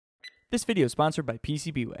This video is sponsored by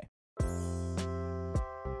PCBWay.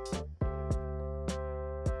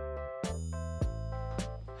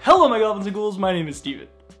 Hello my goblins and ghouls, my name is Steven.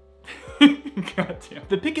 God damn.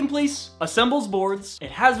 The pick and place assembles boards.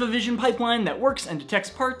 It has a vision pipeline that works and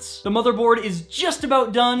detects parts. The motherboard is just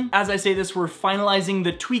about done. As I say this, we're finalizing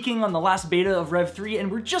the tweaking on the last beta of Rev 3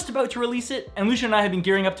 and we're just about to release it. And Lucian and I have been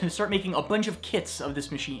gearing up to start making a bunch of kits of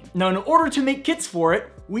this machine. Now, in order to make kits for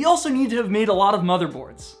it, we also need to have made a lot of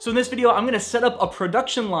motherboards. So in this video, I'm gonna set up a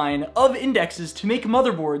production line of indexes to make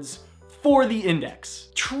motherboards for the index.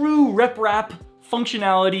 True rep wrap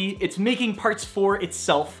functionality. It's making parts for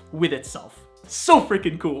itself with itself. So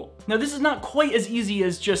freaking cool. Now this is not quite as easy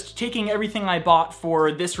as just taking everything I bought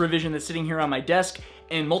for this revision that's sitting here on my desk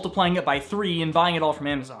and multiplying it by 3 and buying it all from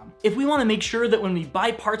Amazon. If we want to make sure that when we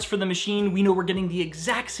buy parts for the machine, we know we're getting the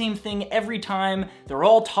exact same thing every time, they're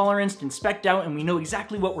all toleranced and spec'd out and we know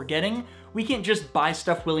exactly what we're getting, we can't just buy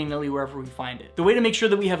stuff willy-nilly wherever we find it. The way to make sure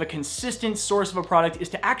that we have a consistent source of a product is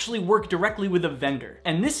to actually work directly with a vendor.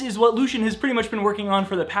 And this is what Lucian has pretty much been working on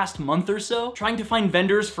for the past month or so, trying to find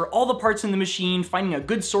vendors for all the parts in the machine, finding a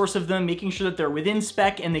good source of them, making sure that they're within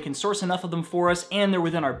spec and they can source enough of them for us and they're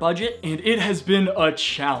within our budget. And it has been a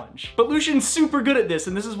challenge. But Lucian's super good at this,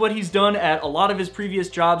 and this is what he's done at a lot of his previous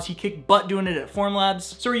jobs. He kicked butt doing it at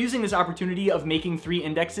Formlabs. So we're using this opportunity of making 3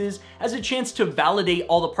 indexes as a chance to validate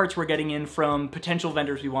all the parts we're getting in from potential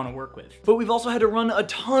vendors we want to work with. But we've also had to run a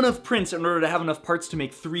ton of prints in order to have enough parts to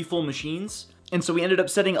make 3 full machines. And so we ended up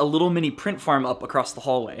setting a little mini print farm up across the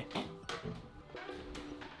hallway.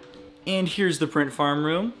 And here's the print farm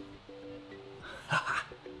room.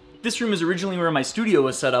 This room is originally where my studio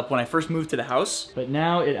was set up when I first moved to the house, but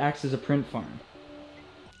now it acts as a print farm.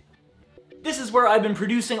 This is where I've been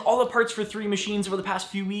producing all the parts for 3 machines over the past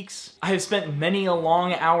few weeks. I have spent many a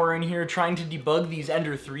long hour in here trying to debug these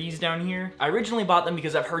Ender 3s down here. I originally bought them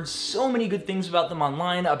because I've heard so many good things about them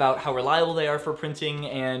online, about how reliable they are for printing,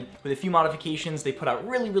 and with a few modifications, they put out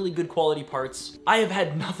really good quality parts. I have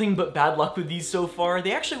had nothing but bad luck with these so far.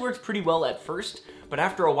 They actually worked pretty well at first, but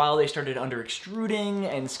after a while they started under extruding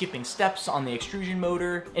and skipping steps on the extrusion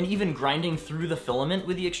motor and even grinding through the filament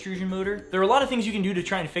with the extrusion motor. There are a lot of things you can do to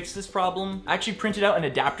try and fix this problem. I actually printed out an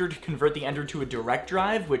adapter to convert the Ender to a direct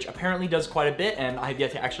drive, which apparently does quite a bit, and I have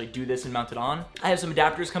yet to actually do this and mount it on. I have some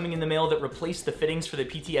adapters coming in the mail that replace the fittings for the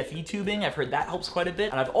PTFE tubing. I've heard that helps quite a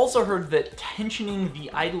bit. And I've also heard that tensioning the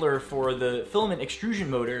idler for the filament extrusion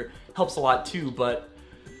motor helps a lot too, but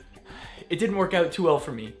it didn't work out too well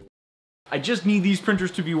for me. I just need these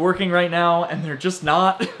printers to be working right now, and they're just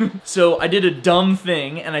not. So I did a dumb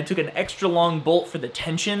thing, and I took an extra long bolt for the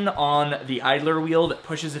tension on the idler wheel that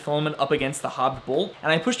pushes the filament up against the hobbed bolt,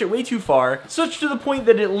 and I pushed it way too far, such to the point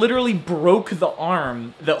that it literally broke the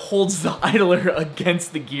arm that holds the idler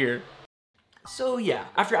against the gear. So yeah,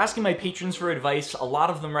 after asking my patrons for advice, a lot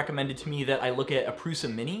of them recommended to me that I look at a Prusa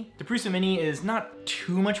Mini. The Prusa Mini is not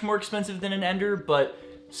too much more expensive than an Ender, but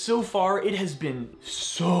so far, it has been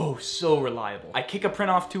so reliable. I kick a print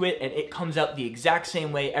off to it and it comes out the exact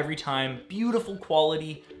same way every time. Beautiful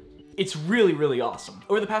quality. It's really awesome.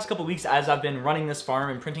 Over the past couple weeks, as I've been running this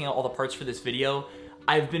farm and printing out all the parts for this video,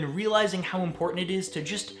 I've been realizing how important it is to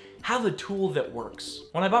just have a tool that works.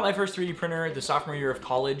 When I bought my first 3D printer the sophomore year of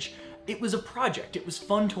college, it was a project. It was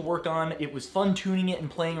fun to work on. It was fun tuning it and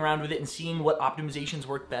playing around with it and seeing what optimizations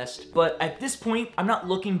work best. But at this point, I'm not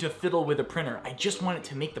looking to fiddle with a printer. I just want it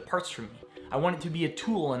to make the parts for me. I want it to be a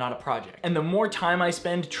tool and not a project. And the more time I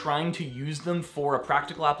spend trying to use them for a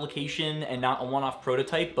practical application and not a one-off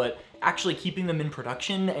prototype, but actually keeping them in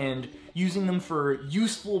production and using them for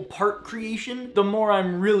useful part creation, the more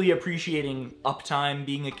I'm really appreciating uptime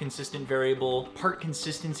being a consistent variable, part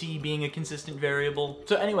consistency being a consistent variable.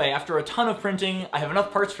 So anyway, after a ton of printing, I have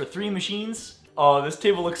enough parts for 3 machines. Oh, this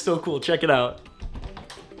table looks so cool, check it out.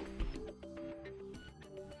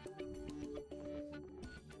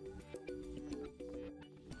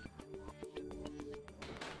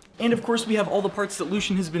 And of course we have all the parts that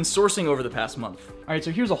Lucian has been sourcing over the past month. Alright,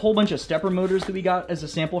 so here's a whole bunch of stepper motors that we got as a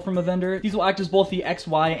sample from a vendor. These will act as both the X,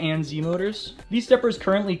 Y, and Z motors. These steppers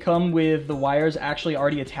currently come with the wires actually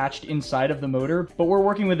already attached inside of the motor, but we're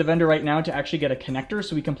working with the vendor right now to actually get a connector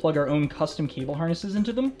so we can plug our own custom cable harnesses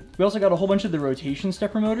into them. We also got a whole bunch of the rotation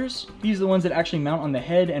stepper motors. These are the ones that actually mount on the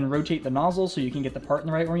head and rotate the nozzle so you can get the part in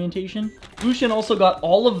the right orientation. Lucian also got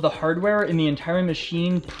all of the hardware in the entire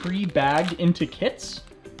machine pre-bagged into kits.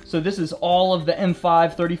 So this is all of the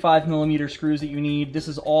M5 35mm screws that you need. This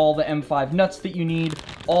is all the M5 nuts that you need,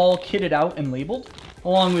 all kitted out and labeled,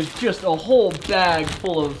 along with just a whole bag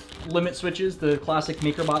full of limit switches, the classic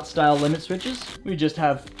MakerBot style limit switches. We just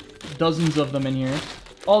have dozens of them in here.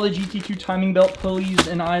 all the GT2 timing belt pulleys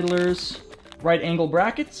and idlers, right angle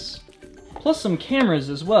brackets, plus some cameras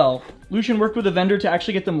as well. Lucian worked with a vendor to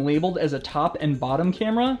actually get them labeled as a top and bottom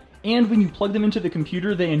camera, and when you plug them into the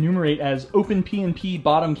computer, they enumerate as open PnP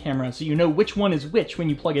bottom camera, so you know which one is which when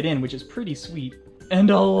you plug it in, which is pretty sweet. And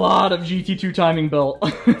a lot of GT2 timing belt.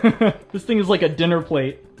 This thing is like a dinner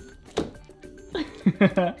plate.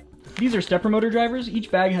 These are stepper motor drivers. Each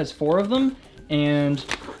bag has 4 of them, and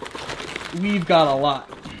we've got a lot.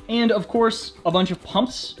 And of course, a bunch of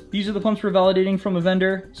pumps. These are the pumps we're validating from a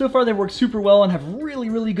vendor. So far they've worked super well and have really,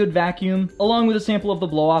 really good vacuum, along with a sample of the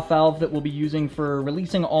blow-off valve that we'll be using for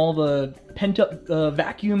releasing all the pent-up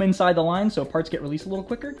vacuum inside the line so parts get released a little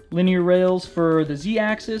quicker. Linear rails for the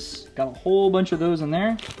Z-axis. Got a whole bunch of those in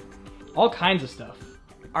there. All kinds of stuff.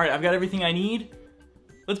 All right, I've got everything I need.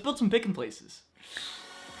 Let's build some picking places.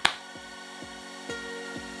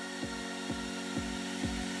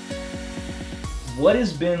 What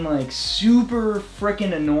has been like super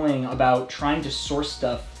frickin' annoying about trying to source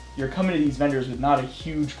stuff? You're coming to these vendors with not a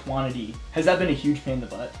huge quantity. Has that been a huge pain in the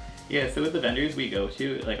butt? Yeah, so with the vendors we go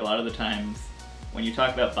to, like a lot of the times when you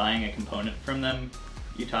talk about buying a component from them,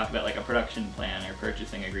 you talk about like a production plan or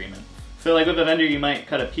purchasing agreement. So like with a vendor you might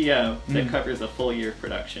cut a PO that covers a full year of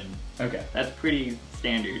production. Okay. That's pretty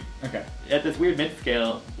standard. Okay. At this weird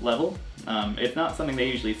mid-scale level, it's not something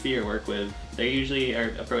they usually see or work with. They usually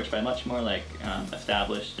are approached by much more like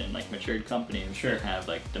established and like matured companies that have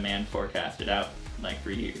like demand forecasted out like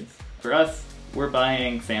for years. For us, we're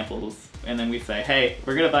buying samples and then we say, hey,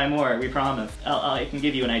 we're gonna buy more, we promise. I can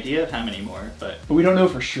give you an idea of how many more, but we don't know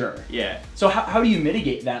for sure. Yeah. So how do you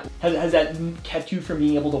mitigate that? Has that kept you from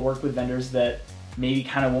being able to work with vendors that maybe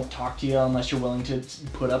kind of won't talk to you unless you're willing to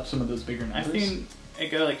put up some of those bigger numbers? I've seen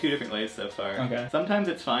it go like 2 different ways so far. Okay. Sometimes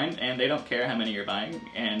it's fine and they don't care how many you're buying,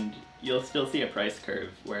 and you'll still see a price curve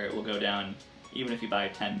where it will go down even if you buy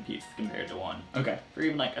 10 pieces compared to 1. Okay. For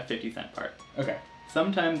even like a 50-cent part. Okay.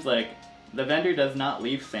 Sometimes like the vendor does not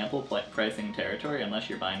leave sample pricing territory unless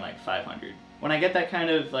you're buying like 500. When I get that kind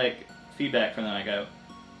of like feedback from them, I go,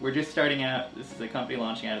 we're just starting out, this is a company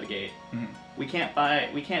launching out of the gate. We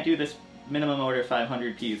can't do this minimum order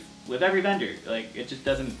 500 piece with every vendor. Like it just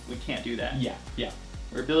doesn't, we can't do that. Yeah, yeah.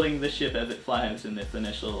 We're building the ship as it flies in this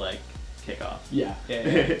initial like kickoff. Yeah.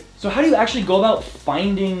 So how do you actually go about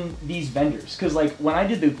finding these vendors? Because like when I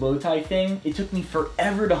did the glow tie thing, it took me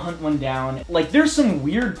forever to hunt one down. Like there's some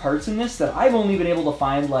weird parts in this that I've only been able to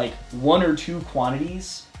find like 1 or 2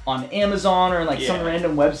 quantities on Amazon or like some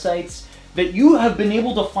random websites that you have been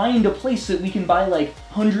able to find a place that we can buy like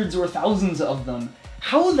hundreds or thousands of them.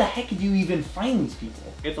 How the heck do you even find these people?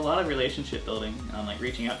 It's a lot of relationship building, like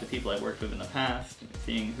reaching out to people I've worked with in the past,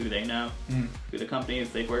 seeing who they know, who the companies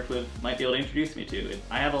they've worked with might be able to introduce me to.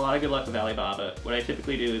 I have a lot of good luck with Alibaba. What I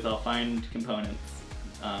typically do is I'll find components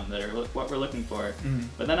that are what we're looking for,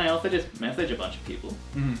 but then I also just message a bunch of people.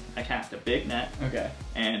 I cast a big net,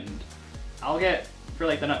 and I'll get, for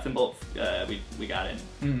like the nuts and bolts we got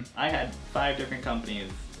in, I had 5 different companies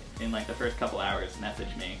in like the first couple hours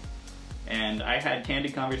message me. And I had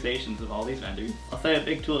candid conversations with all these vendors. I'll say a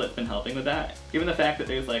big tool that's been helping with that, given the fact that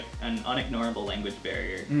there's like an unignorable language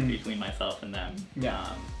barrier between myself and them.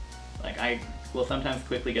 Like I will sometimes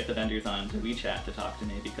quickly get the vendors on to WeChat to talk to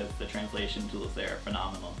me because the translation tools there are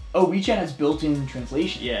phenomenal. Oh, WeChat has built-in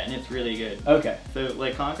translation? Yeah, and it's really good. Okay. So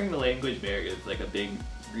like conquering the language barrier is like a big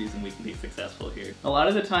reason we can be successful here. A lot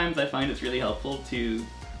of the times I find it's really helpful to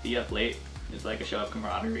be up late. It's like a show of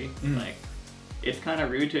camaraderie. Like, it's kind of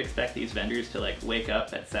rude to expect these vendors to like wake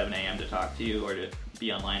up at 7 a.m. to talk to you or to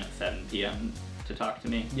be online at 7 p.m. to talk to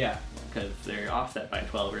me. Yeah. Because they're offset by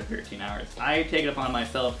 12 or 13 hours. I take it upon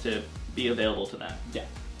myself to be available to them. Yeah.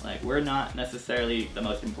 Like we're not necessarily the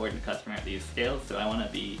most important customer at these scales, so I want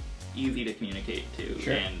to be easy to communicate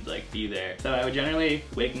to and like be there. So I would generally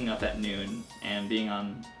waking up at noon and being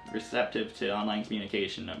on receptive to online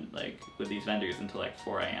communication like with these vendors until like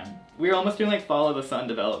 4 a.m. We were almost doing like follow the sun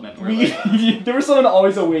development where like, there was someone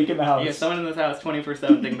always awake in the house. Yeah, someone in this house 24/7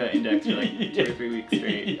 thinking about index for like 2 or 3 weeks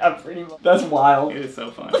straight. Yeah, pretty much. That's wild. It was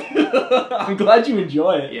so fun. I'm glad you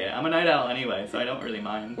enjoy it. Yeah, I'm a night owl anyway, so I don't really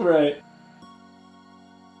mind. Right.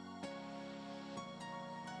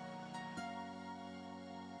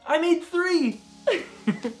 I made 3!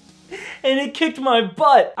 And it kicked my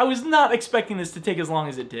butt. I was not expecting this to take as long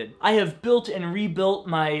as it did. I have built and rebuilt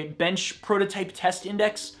my bench prototype test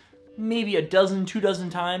index maybe 12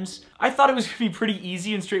 times. I thought it was gonna be pretty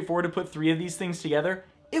easy and straightforward to put 3 of these things together.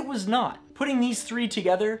 It was not. Putting these 3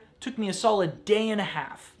 together took me a solid day and a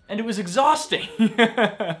half. and it was exhausting.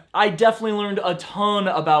 I definitely learned a ton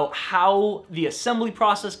about how the assembly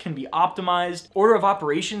process can be optimized, order of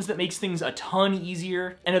operations that makes things a ton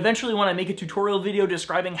easier, and eventually when I make a tutorial video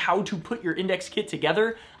describing how to put your index kit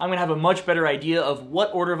together, I'm gonna have a much better idea of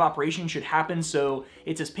what order of operations should happen so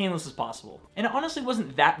it's as painless as possible. And it honestly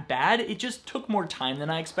wasn't that bad, it just took more time than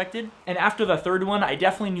I expected. And after the third one, I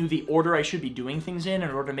definitely knew the order I should be doing things in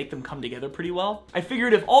order to make them come together pretty well. I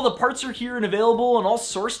figured if all the parts are here and available and all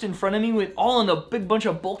sourced in front of me with all in a big bunch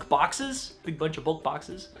of bulk boxes,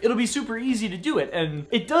 it'll be super easy to do it. And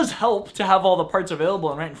it does help to have all the parts available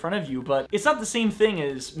and right in front of you, but it's not the same thing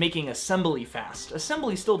as making assembly fast.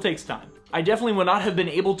 Assembly still takes time. I definitely would not have been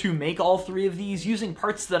able to make all three of these using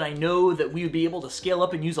parts that I know that we would be able to scale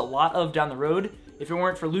up and use a lot of down the road if it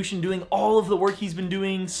weren't for Lucian doing all of the work he's been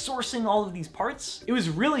doing, sourcing all of these parts. It was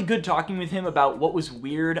really good talking with him about what was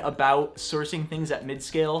weird about sourcing things at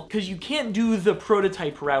mid-scale, because you can't do the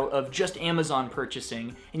prototype route of just Amazon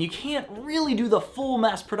purchasing, and you can't really do the full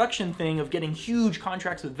mass production thing of getting huge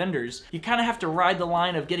contracts with vendors. You kind of have to ride the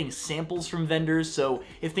line of getting samples from vendors, so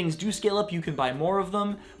if things do scale up, you can buy more of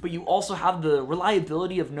them, but you also have the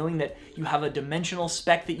reliability of knowing that you have a dimensional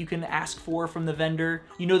spec that you can ask for from the vendor.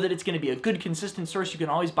 You know that it's going to be a good, consistent source you can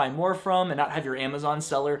always buy more from and not have your Amazon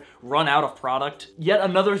seller run out of product. Yet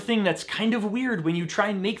another thing that's kind of weird when you try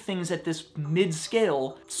and make things at this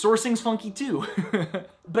mid-scale, sourcing's funky too.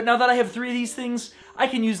 But now that I have three of these things, I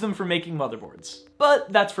can use them for making motherboards.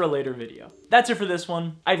 But that's for a later video. That's it for this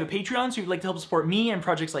one. I have a Patreon, so if you'd like to help support me and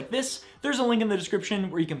projects like this, there's a link in the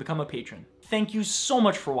description where you can become a patron. Thank you so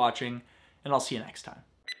much for watching, and I'll see you next time.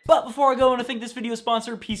 But before I go, I want to thank this video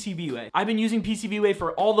sponsor, PCBWay. I've been using PCBWay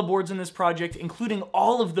for all the boards in this project, including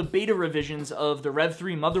all of the beta revisions of the Rev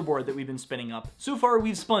 3 motherboard that we've been spinning up. So far,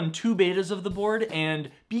 we've spun 2 betas of the board, and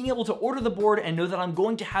being able to order the board and know that I'm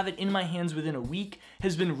going to have it in my hands within a week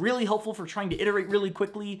has been really helpful for trying to iterate really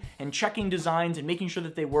quickly and checking designs and making sure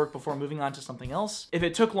that they work before moving on to something else. If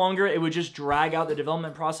it took longer, it would just drag out the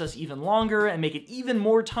development process even longer and make it even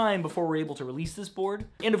more time before we're able to release this board.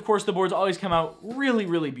 And of course, the boards always come out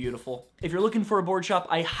really beautiful. If you're looking for a board shop,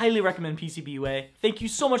 I highly recommend PCBWay. Thank you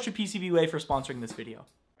so much to PCBWay for sponsoring this video.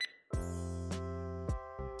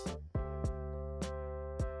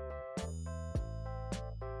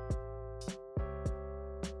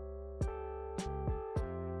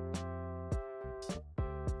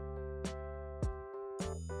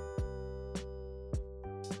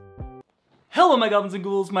 Hello, my goblins and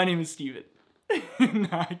ghouls. My name is Steven. No,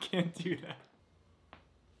 I can't do that.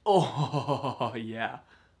 Oh, yeah.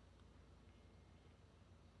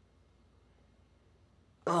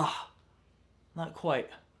 Ugh. Not quite.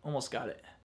 Almost got it.